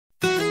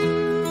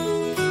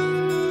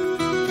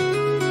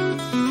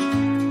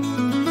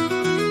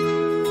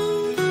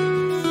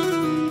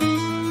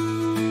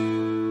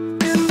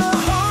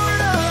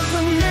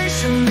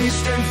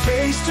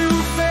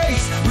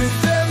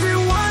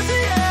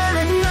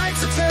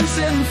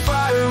and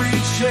fiery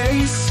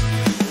chase.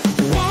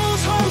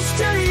 Walls hold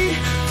steady,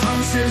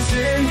 promises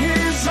in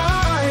his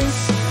eyes.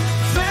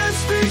 Vance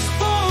speaks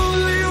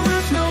boldly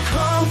with no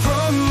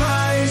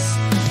compromise.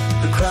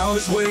 The crowd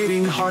is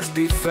waiting, hearts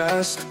beat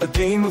fast. A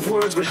game of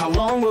words, but how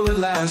long will it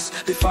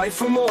last? They fight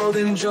for more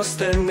than just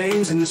their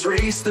names. In this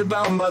race, they're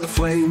bound by the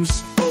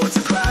flames. Oh, it's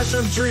a clash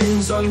of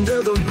dreams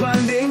under the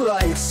blinding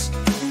lights.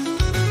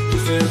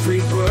 With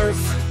every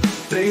breath,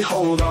 they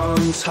hold on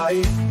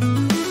tight.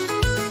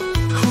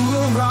 Who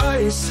will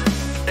rise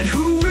and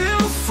who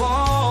will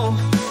fall?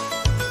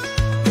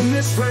 In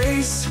this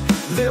race,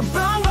 they're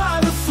bound by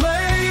the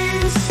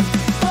flames.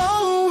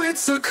 Oh,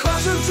 it's a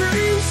clash of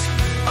dreams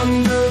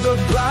under the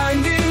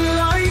blinding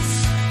lights.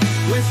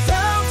 With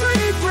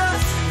every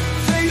breath,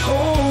 they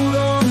hold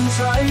on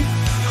tight.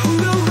 Who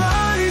will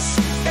rise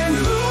and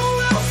who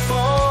will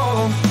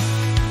fall?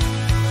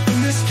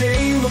 In this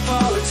game of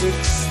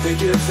politics, they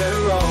give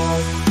their all.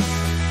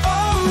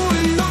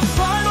 Oh, in the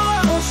final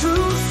hour,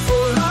 truth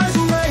for lies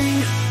and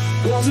rain.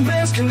 Walls and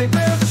Vance, can they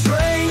bear the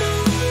strain?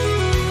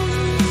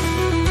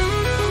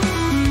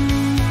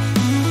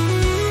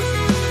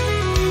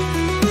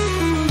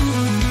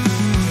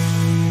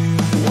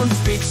 One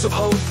speaks of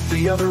hope,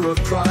 the other of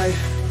pride.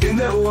 In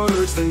their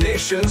words, the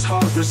nation's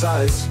heart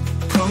resides.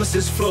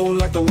 Promises flow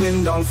like the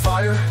wind on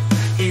fire.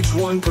 Each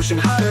one pushing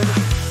higher,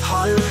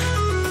 higher,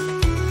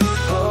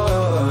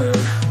 higher.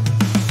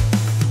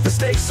 The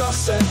stakes are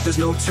set, there's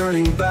no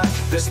turning back.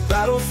 This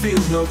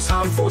battlefield, no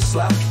time for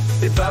slack.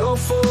 They battle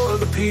for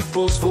the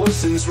people's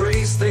voices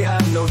raised, they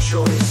have no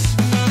choice.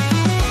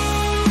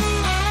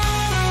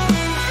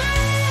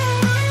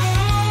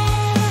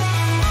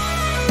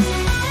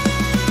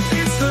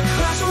 It's the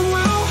clash of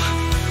will,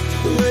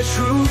 where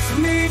truth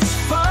meets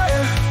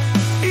fire.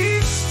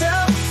 Each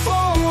step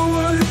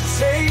forward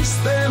takes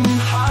them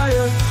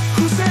higher.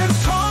 Who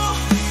stands tall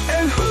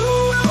and who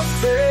will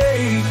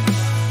fade?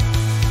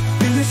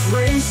 In this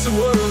race of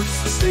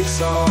words, the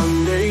stakes are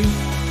made.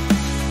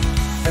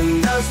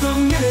 And as the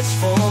minutes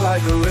fall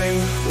like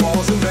rain,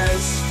 Walz and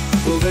Vance,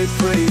 will they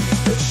break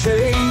the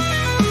chain?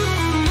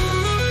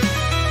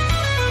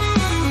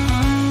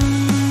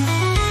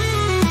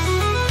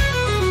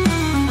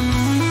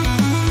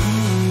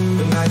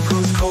 The night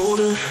grows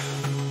colder,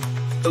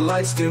 the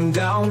lights dim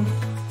down.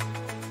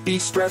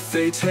 Each breath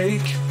they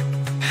take,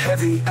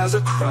 heavy as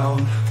a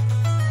crown.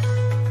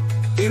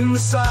 In the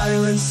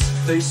silence,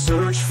 they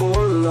search for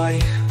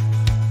light.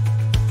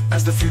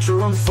 As the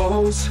future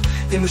unfolds,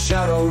 in the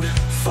shadowed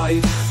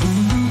fight.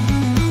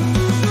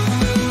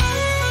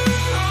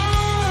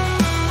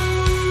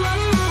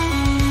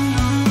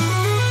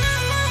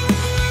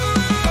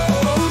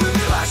 Oh, the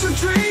clash of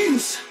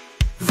dreams,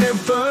 they're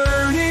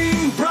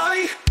burning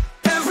bright.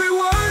 Every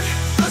word,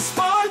 a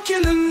spark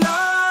in the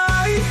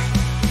night.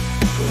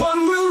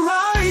 One will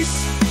rise,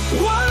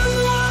 one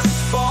must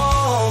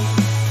fall.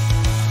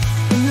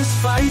 In this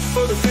fight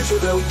for the future,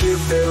 they'll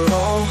give their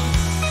all.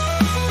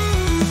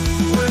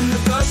 When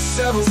the dust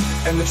settles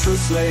and the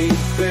truth's laid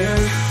bare,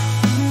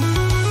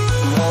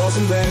 Walz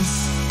and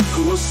Vance,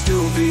 who will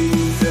still be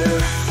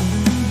there?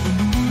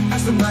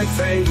 As the night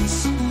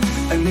fades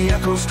and the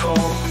echoes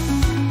call,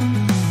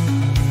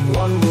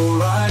 one will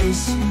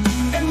rise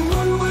and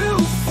one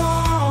will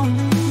fall.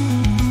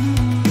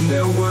 In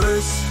their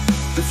words,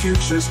 the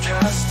future's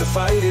cast, the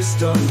fight is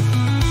done,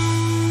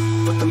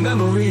 but the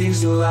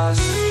memories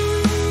last.